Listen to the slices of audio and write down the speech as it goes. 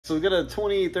So we've got a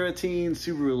 2013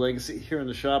 Subaru Legacy here in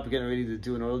the shop. We're getting ready to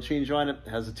do an oil change on it. It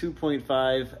has a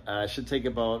 2.5. Should take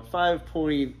about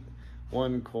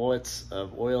 5.1 quarts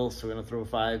of oil. So we're going to throw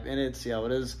 5 in it, see how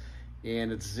it is.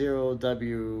 And it's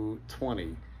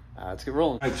 0W20. Let's get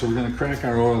rolling. All right, so we're going to crack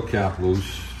our oil cap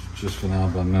loose just for now,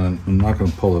 but I'm not going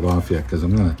to pull it off yet because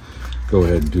I'm going to go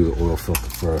ahead and do the oil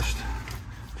filter first.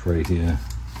 It's right here.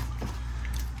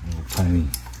 A little tiny.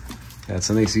 Yeah, it's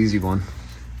a nice easy one.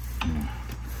 Yeah.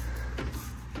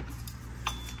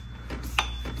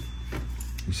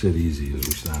 You said easy as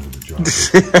we started the job.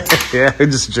 Yeah,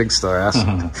 just jigsaw ass. All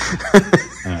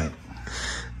right.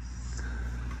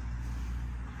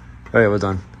 All right, we're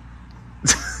done.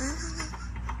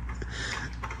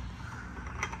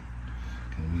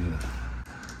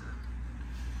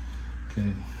 Okay,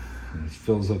 and it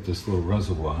fills up this little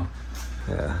reservoir.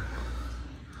 Yeah.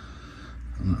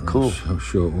 Cool. I'm not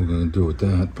sure what we're going to do with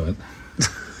that, but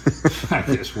I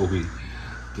guess we'll be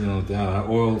dealing with that. Our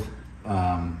oil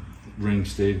ring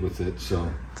stayed with it, so.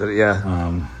 Did it?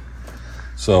 Yeah.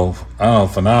 So I don't know.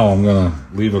 For now, I'm going to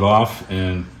leave it off,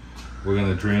 and we're going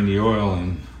to drain the oil,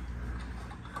 and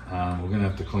we're going to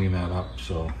have to clean that up.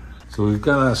 So we've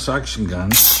got our suction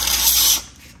gun.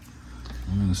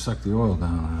 I'm going to suck the oil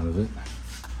down out of it.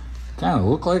 Kind of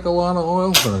look like a lot of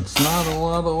oil, but it's not a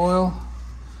lot of oil.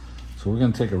 So we're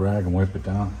going to take a rag and wipe it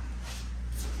down.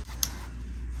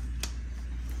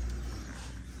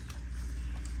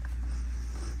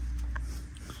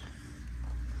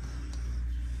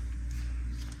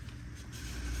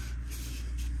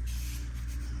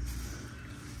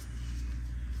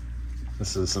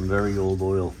 This is some very old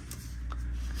oil.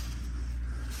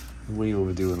 Way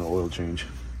overdue an oil change.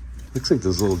 Looks like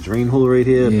there's a little drain hole right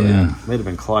here. Yeah. But it might have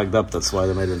been clogged up. That's why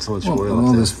there might have been so much oil all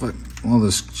up this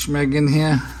schmeg in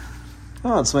here.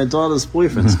 Oh, it's my daughter's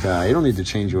boyfriend's car. You don't need to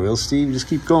change your oil, Steve. You just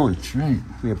keep going. That's right.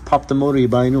 You pop the motor, you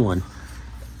buy a new one.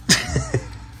 I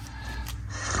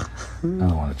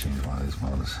don't want to change one of these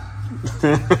motors.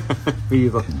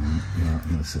 Either. Okay, yeah, I'm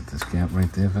going to set this gap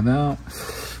right there for now.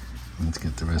 Let's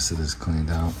get the rest of this cleaned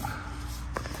out.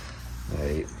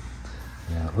 Right.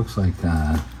 Yeah, it looks like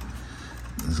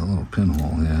there's a little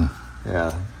pinhole here.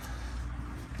 Yeah.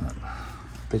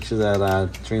 Picture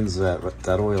that drains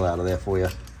that oil out of there for you.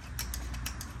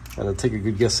 Gotta take a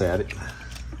good guess at it.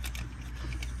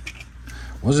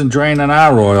 Wasn't draining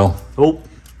our oil. Oh.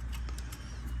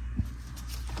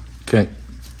 Okay.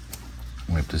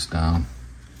 Wipe this down.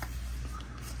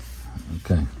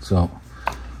 Okay, so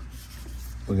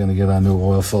we're gonna get our new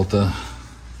oil filter.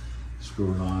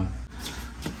 Screw it on.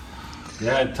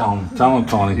 Yeah, tell him,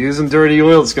 Tony. Using dirty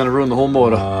oil, it's gonna ruin the whole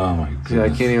motor. Oh my goodness. Yeah, I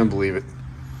can't even believe it.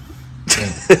 Okay.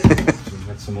 So we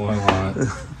got some oil on it.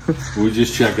 We're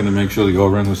just checking to make sure the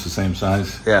O-ring was the same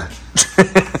size. Yeah,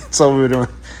 that's all we were doing.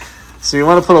 So you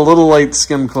want to put a little light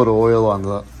skim coat of oil on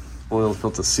the oil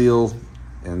filter seal,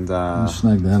 and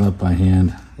snug that up by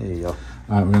hand. There you go. All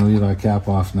right, we're gonna leave our cap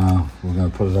off now. We're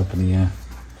gonna put it up in the air.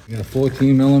 We got a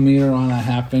 14 millimeter on a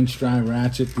 1/2-inch dry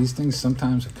ratchet. These things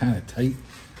sometimes are kind of tight.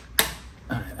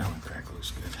 All right, that one crack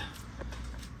looks good.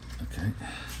 Okay.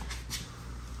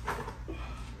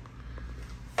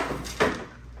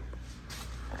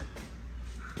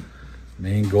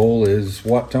 Main goal is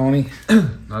what, Tony?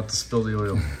 Not to spill the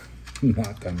oil.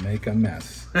 Not to make a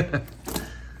mess. That's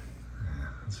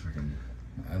freaking.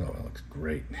 That oil looks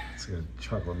great. It's like a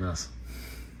chocolate mess.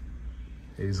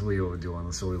 Easily overdue on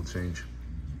this oil change.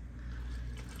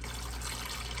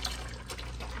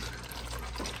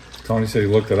 Tony said he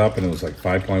looked it up and it was like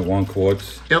 5.1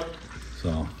 quarts. Yep.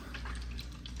 So.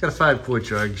 Got a 5-quart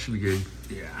jug. Should be good.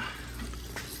 Yeah.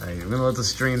 All right, we're gonna let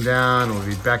this drain down. We'll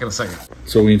be back in a second.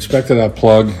 So we inspected our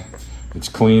plug. It's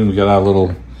clean. We got our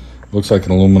little, looks like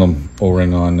an aluminum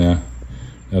O-ring on there.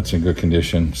 That's in good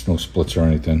condition. There's no splits or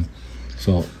anything.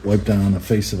 So wipe down the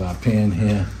face of our pan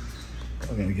here.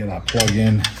 We're gonna get our plug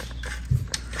in.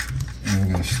 And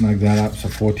we're gonna snug that up. So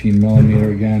 14 millimeter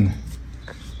again.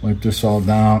 Wipe this all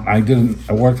down. I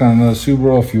worked on another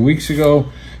Subaru a few weeks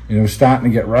ago, and it was starting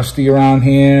to get rusty around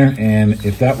here. And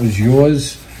if that was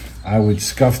yours, I would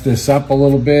scuff this up a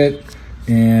little bit,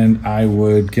 and I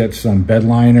would get some bed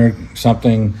liner,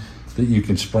 something that you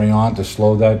can spray on to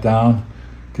slow that down,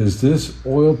 because this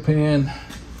oil pan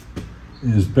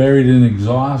is buried in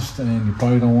exhaust, and you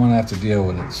probably don't want to have to deal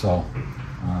with it. So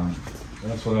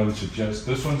that's what I would suggest.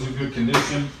 This one's in good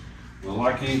condition. We're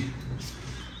lucky.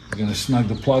 We're gonna snug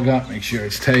the plug up, make sure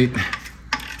it's tight.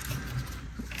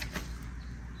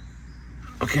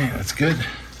 Okay, that's good.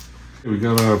 We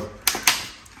got our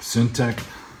Syntec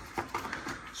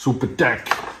SuperTech.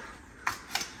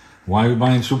 Why are we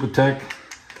buying SuperTech?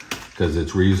 Because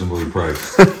it's reasonably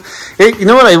priced. Hey, you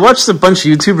know what? I watched a bunch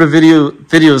of YouTuber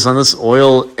videos on this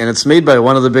oil, and it's made by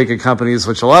one of the bigger companies,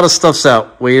 which a lot of stuff's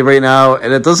that way right now,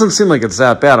 and it doesn't seem like it's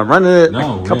that bad. I'm running it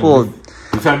No, a couple of...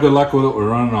 We've had good luck with it. We're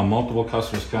running on multiple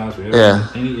customers' cars. We haven't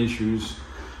had any issues.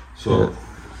 So,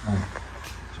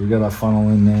 so we got our funnel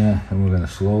in there, and we're going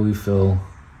to slowly fill.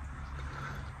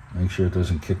 Make sure it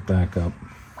doesn't kick back up.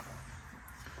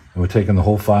 And we're taking the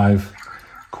whole 5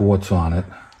 quarts on it.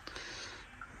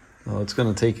 Oh, it's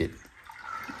going to take it.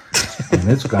 And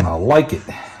it's going to like it.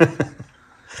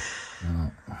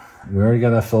 We already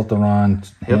got our filter on,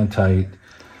 hand tight.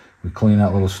 We clean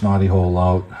that little snotty hole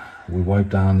out. We wipe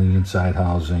down the inside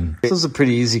housing. This is a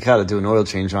pretty easy car to do an oil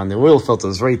change on. The oil filter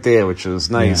is right there, which is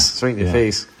nice. It's right in your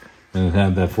face. And it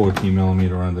had that 14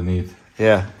 millimeter underneath.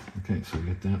 Yeah. Okay, so we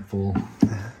get that full.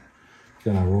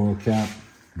 Got our oil cap.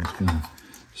 I'm just going to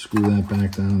screw that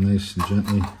back down nice and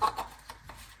gently.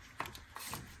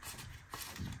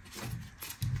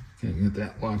 Okay, get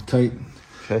that locked tight.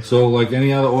 Okay. So like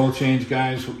any other oil change,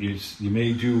 guys, you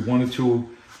may do 1 or 2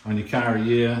 on your car a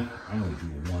year. I only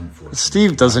do 1 for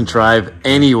Steve doesn't drive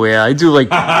anywhere. I do like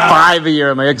 5 a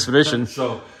year on my Expedition.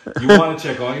 So you want to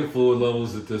check all your fluid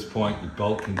levels at this point, your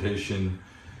belt condition,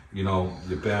 you know,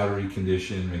 your battery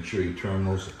condition, make sure your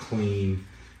terminals are clean.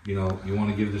 You know, you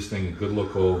want to give this thing a good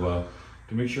look over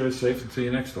to make sure it's safe until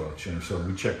your next oil change. So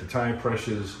we check the tire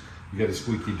pressures, you got a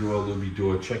squeaky door, looby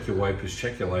door, check your wipers,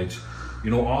 check your lights. You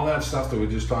know, all that stuff that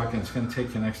we're just talking, it's going to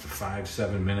take you an extra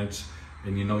 5-7 minutes,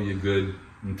 and you know you're good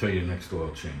until your next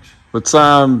oil change. Let's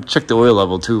check the oil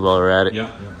level too while we're at it.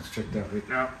 Yeah, let's check that right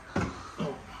now.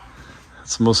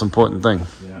 That's the most important thing.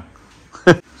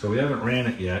 Yeah. So we haven't ran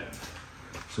it yet.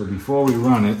 So before we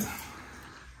run it,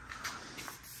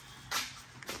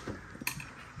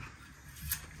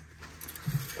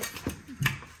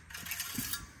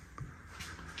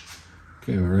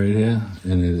 okay, we're right here,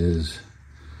 and it is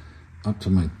up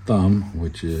to my thumb,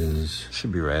 which is...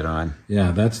 Should be right on. Yeah,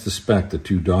 that's the spec, the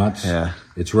 2 dots. Yeah.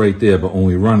 It's right there, but when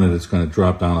we run it, it's going to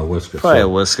drop down a whisker. Probably a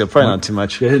whisker, probably not too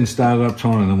much. Go ahead and start it up,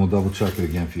 Tony, and then we'll double check it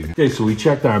again for you. Okay, so we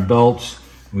checked our belts,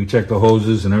 we checked the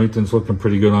hoses, and everything's looking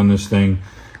pretty good on this thing.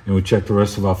 And we checked the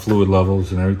rest of our fluid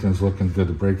levels, and everything's looking good.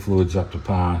 The brake fluid's up to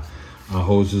par. Our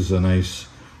hoses are nice.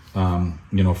 You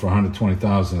know, for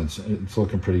 120,000, it's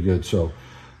looking pretty good. So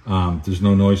there's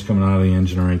no noise coming out of the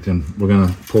engine or anything. We're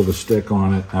gonna pull the stick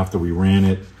on it after we ran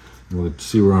it. We'll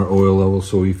see where our oil level.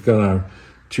 So we've got our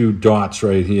 2 dots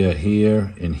right here.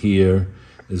 Here and here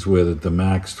is where the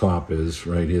max top is.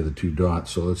 Right here, the 2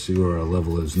 dots. So let's see where our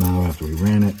level is now after we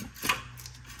ran it.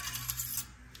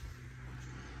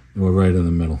 And we're right in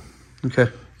the middle. Okay.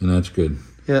 And that's good.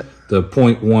 Yeah. The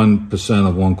 0.1%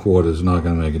 of 1 quart is not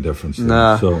going to make a difference there.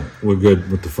 Nah. So we're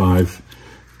good with the 5.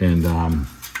 And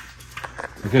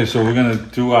okay, so we're going to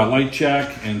do our light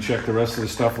check and check the rest of the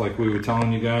stuff like we were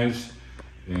telling you guys.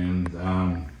 And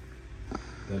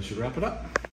that should wrap it up.